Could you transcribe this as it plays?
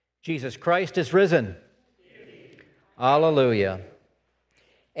Jesus Christ is risen. Hallelujah.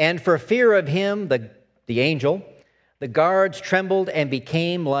 And for fear of him, the angel, the guards trembled and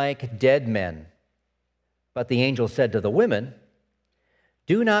became like dead men. But the angel said to the women,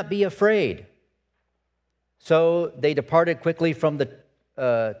 "Do not be afraid." So they departed quickly from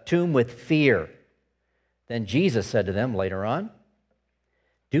the tomb with fear. Then Jesus said to them later on,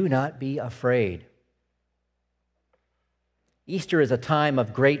 "Do not be afraid." Easter is a time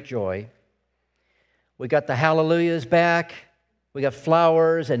of great joy. We got the hallelujahs back. We got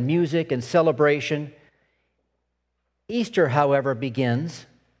flowers and music and celebration. Easter, however, begins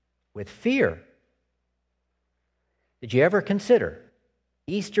with fear. Did you ever consider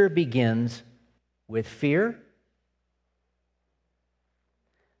Easter begins with fear?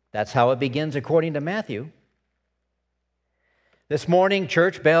 That's how it begins according to Matthew. This morning,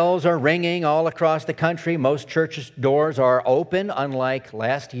 church bells are ringing all across the country. Most church doors are open, unlike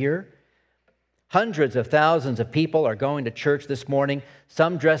last year. Hundreds of thousands of people are going to church this morning,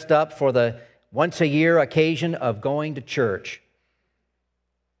 some dressed up for the once-a-year occasion of going to church.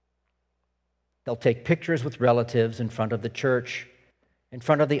 They'll take pictures with relatives in front of the church, in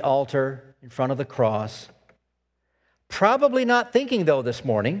front of the altar, in front of the cross. Probably not thinking, though, this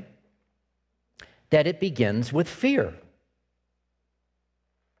morning, that it begins with fear.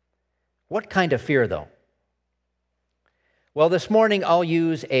 What kind of fear, though? Well, this morning I'll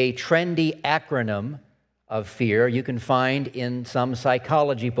use a trendy acronym of fear you can find in some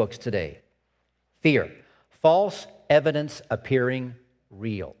psychology books today. Fear, false evidence appearing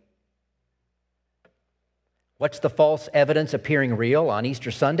real. What's the false evidence appearing real on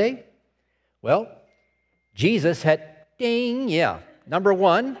Easter Sunday? Well, Jesus had, number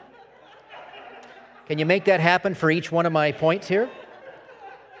one. Can you make that happen for each one of my points here?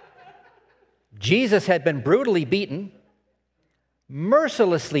 Jesus had been brutally beaten,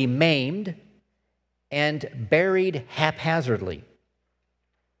 mercilessly maimed, and buried haphazardly.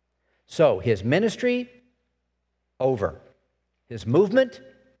 So his ministry, over. His movement,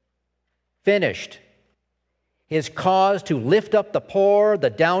 finished. His cause to lift up the poor, the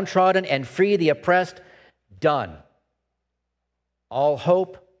downtrodden, and free the oppressed, done. All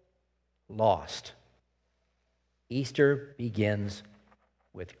hope, lost. Easter begins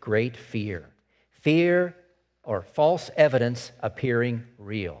with great fear. Fear or false evidence appearing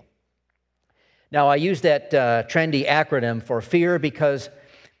real. Now, I use that trendy acronym for fear because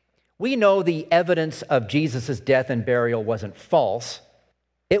we know the evidence of Jesus' death and burial wasn't false.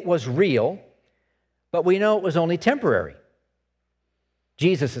 It was real, but we know it was only temporary.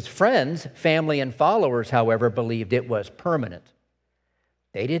 Jesus' friends, family, and followers, however, believed it was permanent.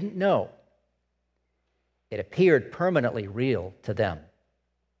 They didn't know. It appeared permanently real to them.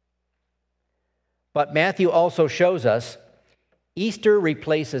 But Matthew also shows us Easter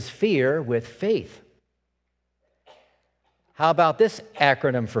replaces fear with faith. How about this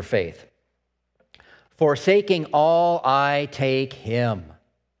acronym for faith? Forsaking all, I take him.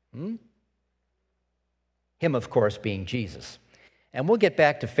 Him, of course, being Jesus. And we'll get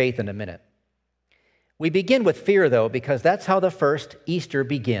back to faith in a minute. We begin with fear, though, because that's how the first Easter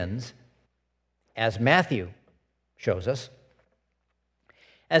begins, as Matthew shows us.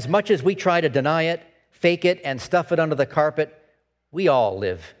 As much as we try to deny it, fake it, and stuff it under the carpet, we all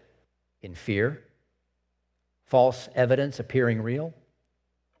live in fear. False evidence appearing real.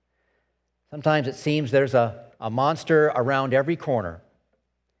 Sometimes it seems there's a monster around every corner.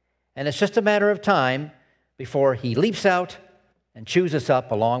 And it's just a matter of time before he leaps out and chews us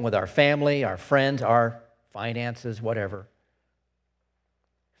up along with our family, our friends, our finances, whatever.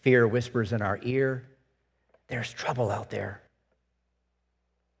 Fear whispers in our ear, there's trouble out there.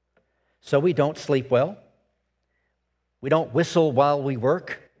 So we don't sleep well. We don't whistle while we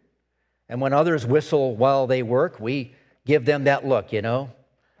work. And when others whistle while they work, we give them that look,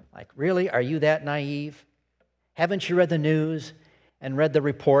 like, really, are you that naive? Haven't you read the news and read the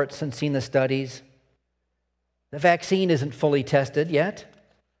reports and seen the studies? The vaccine isn't fully tested yet.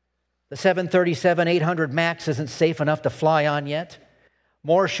 The 737-800 MAX isn't safe enough to fly on yet.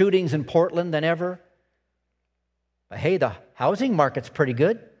 More shootings in Portland than ever. But hey, the housing market's pretty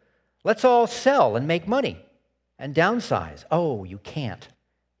good. Let's all sell and make money and downsize. Oh, you can't.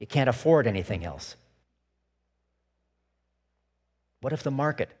 You can't afford anything else. What if the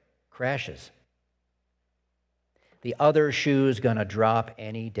market crashes? The other shoe's going to drop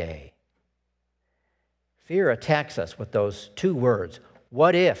any day. Fear attacks us with those two words.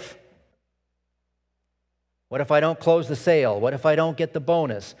 What if? What if I don't close the sale? What if I don't get the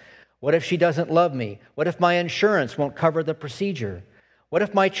bonus? What if she doesn't love me? What if my insurance won't cover the procedure? What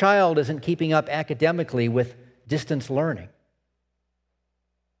if my child isn't keeping up academically with distance learning?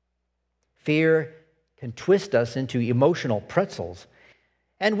 Fear can twist us into emotional pretzels,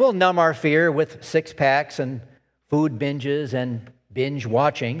 and we'll numb our fear with six-packs and food binges and binge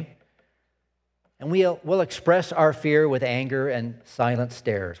watching, and we'll express our fear with anger and silent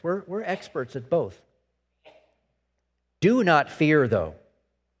stares. We're experts at both. Do not fear, though,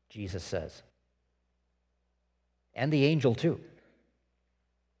 Jesus says, and the angel too.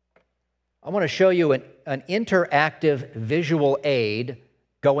 I want to show you an interactive visual aid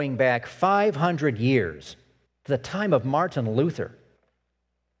going back 500 years to the time of Martin Luther.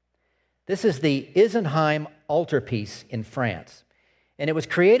 This is the Isenheim altarpiece in France, and it was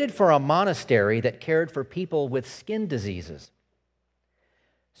created for a monastery that cared for people with skin diseases.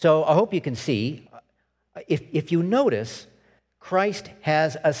 So I hope you can see, if you notice, Christ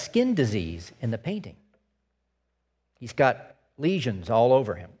has a skin disease in the painting. He's got lesions all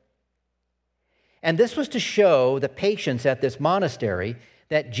over him. And this was to show the patients at this monastery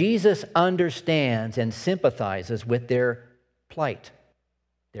that Jesus understands and sympathizes with their plight,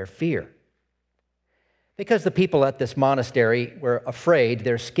 their fear. Because the people at this monastery were afraid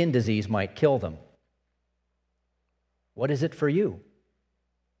their skin disease might kill them. What is it for you?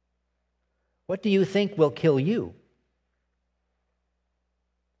 What do you think will kill you?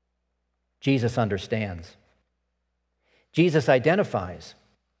 Jesus understands. Jesus identifies.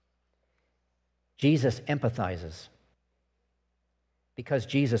 Jesus empathizes. Because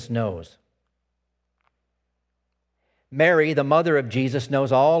Jesus knows. Mary, the mother of Jesus,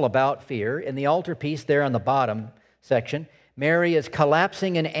 knows all about fear. In the altarpiece there on the bottom section, Mary is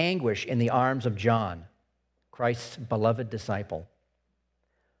collapsing in anguish in the arms of John, Christ's beloved disciple.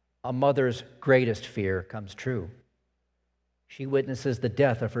 A mother's greatest fear comes true. She witnesses the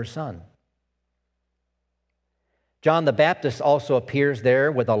death of her son. John the Baptist also appears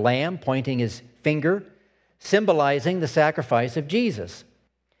there with a lamb pointing his finger, symbolizing the sacrifice of Jesus.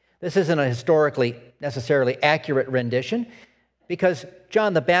 This isn't a historically necessarily accurate rendition because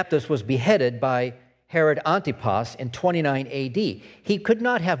John the Baptist was beheaded by Herod Antipas in 29 AD. He could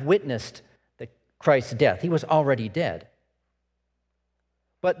not have witnessed Christ's death. He was already dead.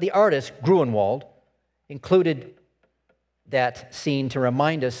 But the artist, Gruenwald, included that scene to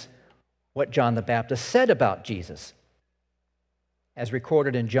remind us what John the Baptist said about Jesus, as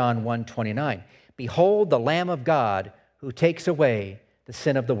recorded in John 1:29. Behold the Lamb of God who takes away the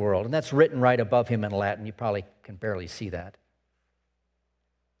sin of the world. And that's written right above him in Latin. You probably can barely see that.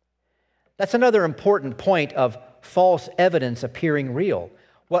 That's another important point of false evidence appearing real.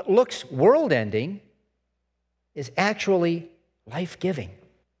 What looks world-ending is actually life-giving.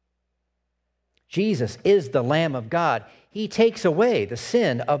 Jesus is the Lamb of God. He takes away the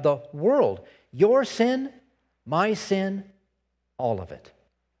sin of the world. Your sin, my sin, all of it.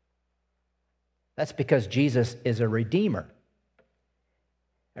 That's because Jesus is a redeemer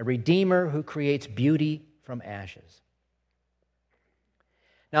who creates beauty from ashes.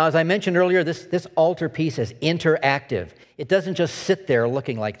 Now, as I mentioned earlier, this altarpiece is interactive. It doesn't just sit there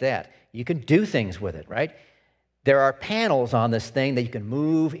looking like that. You can do things with it, right? There are panels on this thing that you can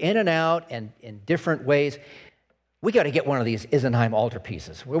move in and out and in different ways. We got to get one of these Isenheim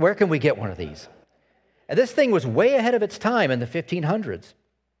altarpieces. Where can we get one of these? And this thing was way ahead of its time in the 1500s.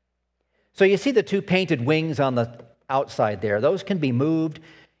 So you see the two painted wings on the outside there. Those can be moved,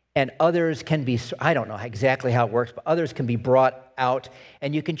 and others can be, I don't know exactly how it works, but others can be brought out,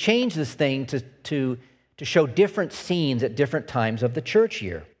 and you can change this thing to show different scenes at different times of the church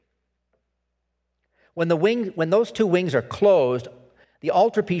year. When those two wings are closed, the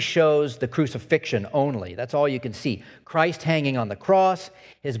altarpiece shows the crucifixion only. That's all you can see. Christ hanging on the cross,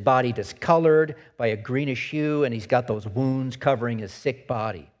 his body discolored by a greenish hue, and he's got those wounds covering his sick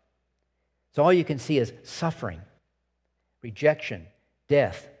body. So all you can see is suffering, rejection,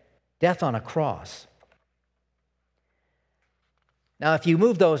 death on a cross. Now, if you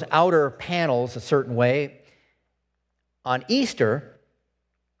move those outer panels a certain way, on Easter,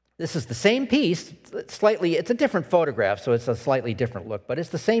 this is the same piece, it's a different photograph, so it's a slightly different look, but it's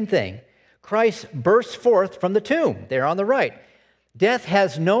the same thing. Christ bursts forth from the tomb, there on the right. Death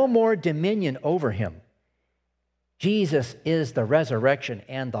has no more dominion over him. Jesus is the resurrection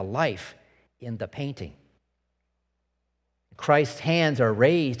and the life in the painting. Christ's hands are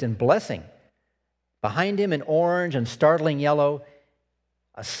raised in blessing. Behind him in orange and startling yellow,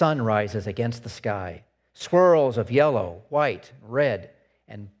 a sun rises against the sky. Swirls of yellow, white, red,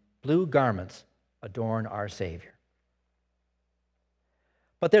 and blue garments adorn our Savior.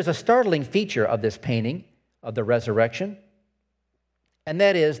 But there's a startling feature of this painting of the resurrection, and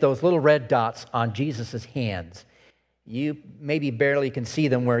that is those little red dots on Jesus' hands. You maybe barely can see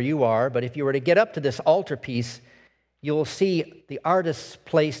them where you are, but if you were to get up to this altarpiece, you'll see the artists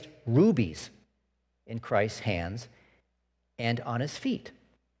placed rubies in Christ's hands and on his feet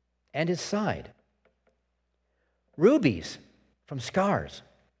and his side. Rubies from scars.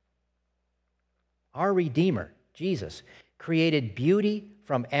 Our Redeemer, Jesus, created beauty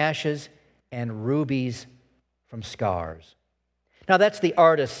from ashes and rubies from scars. Now, that's the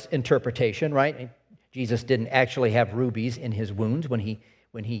artist's interpretation, right? Jesus didn't actually have rubies in his wounds when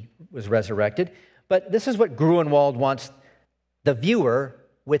he was resurrected. But this is what Gruenwald wants the viewer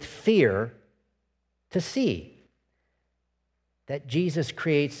with fear to see, that Jesus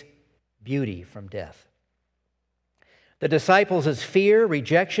creates beauty from death. The disciples' fear,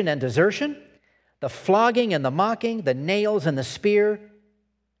 rejection, and desertion, the flogging and the mocking, the nails and the spear,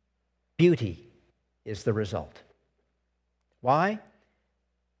 beauty is the result. Why?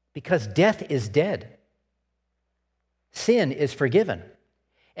 Because death is dead, sin is forgiven,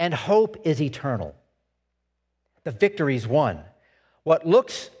 and hope is eternal. The victory's won. What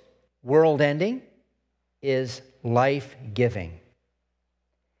looks world-ending is life-giving.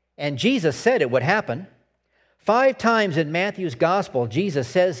 And Jesus said it would happen. 5 times in Matthew's gospel, Jesus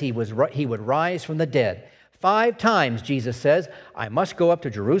says he would rise from the dead. 5 times Jesus says, I must go up to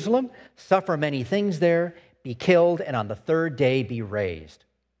Jerusalem, suffer many things there, be killed, and on the 3rd day be raised.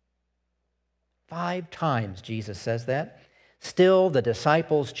 5 times Jesus says that. Still, the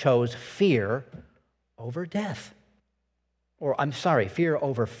disciples chose fear over death. Fear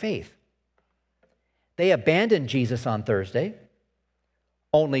over faith. They abandoned Jesus on Thursday.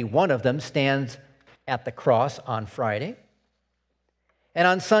 Only one of them stands at the cross on Friday. And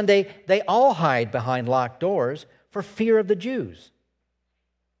on Sunday, they all hide behind locked doors for fear of the Jews.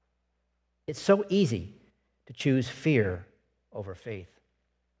 It's so easy to choose fear over faith.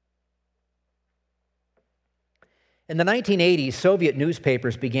 In the 1980s, Soviet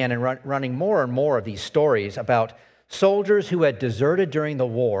newspapers began running more and more of these stories about soldiers who had deserted during the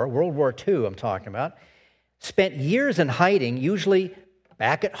war, World War II I'm talking about, spent years in hiding, usually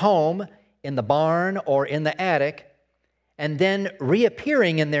back at home in the barn or in the attic, and then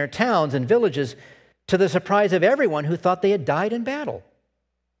reappearing in their towns and villages to the surprise of everyone who thought they had died in battle.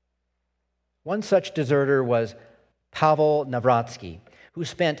 One such deserter was Pavel Navratsky, who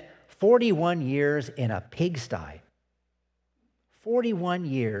spent 41 years in a pigsty, 41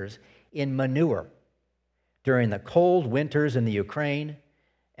 years in manure during the cold winters in the Ukraine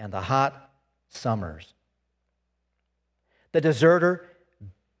and the hot summers. The deserter,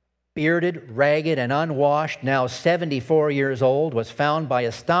 bearded, ragged, and unwashed, now 74 years old, was found by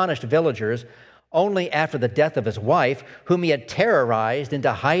astonished villagers only after the death of his wife, whom he had terrorized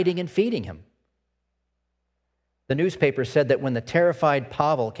into hiding and feeding him. The newspaper said that when the terrified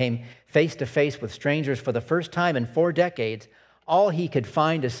Pavel came face to face with strangers for the first time in 4 decades, all he could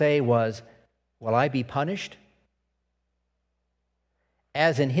find to say was, "Will I be punished?"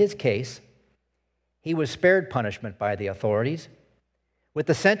 As in his case, he was spared punishment by the authorities, with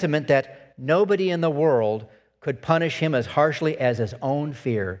the sentiment that nobody in the world could punish him as harshly as his own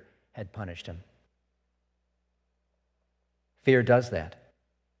fear had punished him. Fear does that.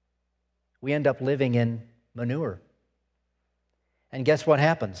 We end up living in manure. And guess what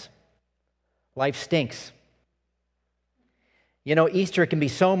happens? Life stinks. You know, Easter can be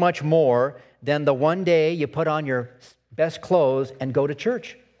so much more than the one day you put on your best clothes and go to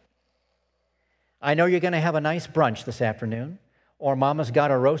church. I know you're going to have a nice brunch this afternoon, or Mama's got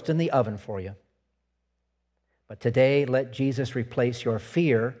a roast in the oven for you. But today, let Jesus replace your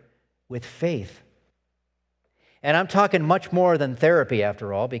fear with faith. And I'm talking much more than therapy,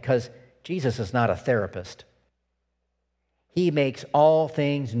 after all, because Jesus is not a therapist. He makes all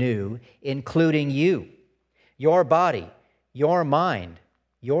things new, including you, your body, your mind,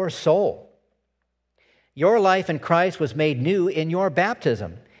 your soul. Your life in Christ was made new in your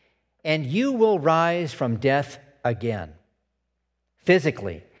baptism, and you will rise from death again,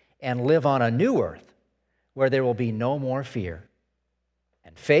 physically, and live on a new earth where there will be no more fear.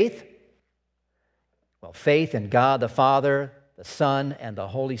 And faith? Well, faith in God the Father, the Son, and the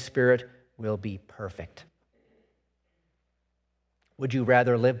Holy Spirit will be perfect. Would you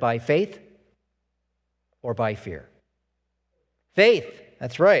rather live by faith or by fear? Faith.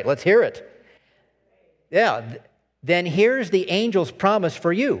 That's right. Let's hear it. Yeah. Then here's the angel's promise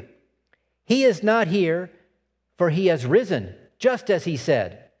for you. He is not here, for he has risen, just as he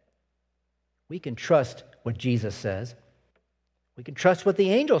said. We can trust what Jesus says. We can trust what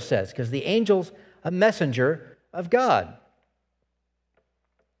the angel says, because the angel's a messenger of God.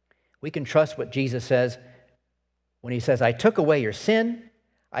 We can trust what Jesus says when he says, I took away your sin,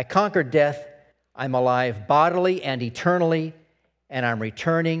 I conquered death, I'm alive bodily and eternally, and I'm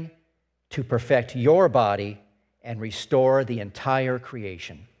returning to perfect your body and restore the entire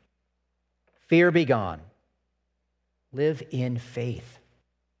creation. Fear be gone. Live in faith.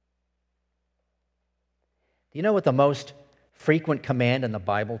 Do you know what the most frequent command in the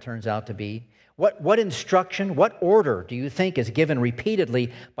Bible turns out to be? What instruction, what order do you think is given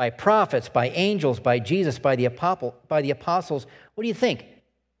repeatedly by prophets, by angels, by Jesus, by the apostles? What do you think?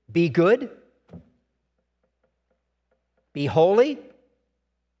 Be good? Be holy?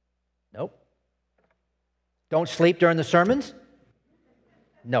 Nope. Don't sleep during the sermons?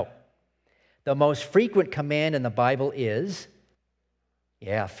 No. The most frequent command in the Bible is,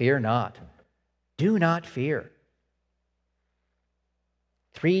 fear not. Do not fear.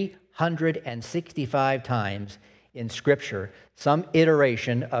 365 times in Scripture, some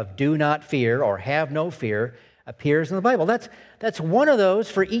iteration of do not fear or have no fear appears in the Bible. That's one of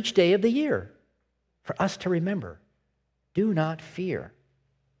those for each day of the year for us to remember. Do not fear.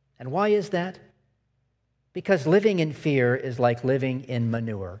 And why is that? Because living in fear is like living in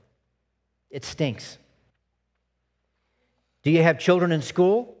manure. It stinks. Do you have children in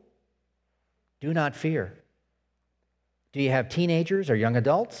school? Do not fear. Do you have teenagers or young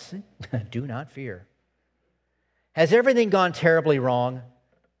adults? Do not fear. Has everything gone terribly wrong?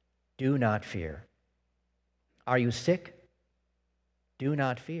 Do not fear. Are you sick? Do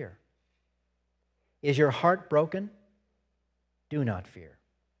not fear. Is your heart broken? Do not fear.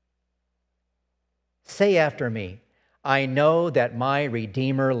 Say after me, I know that my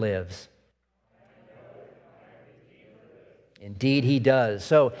Redeemer lives. Indeed, he does.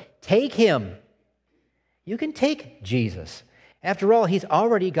 So take him. You can take Jesus. After all, he's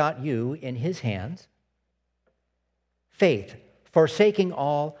already got you in his hands. Faith, forsaking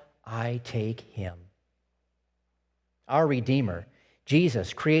all, I take him. Our Redeemer,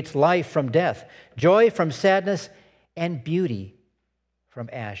 Jesus, creates life from death, joy from sadness, and beauty from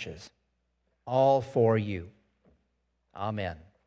ashes. All for you. Amen.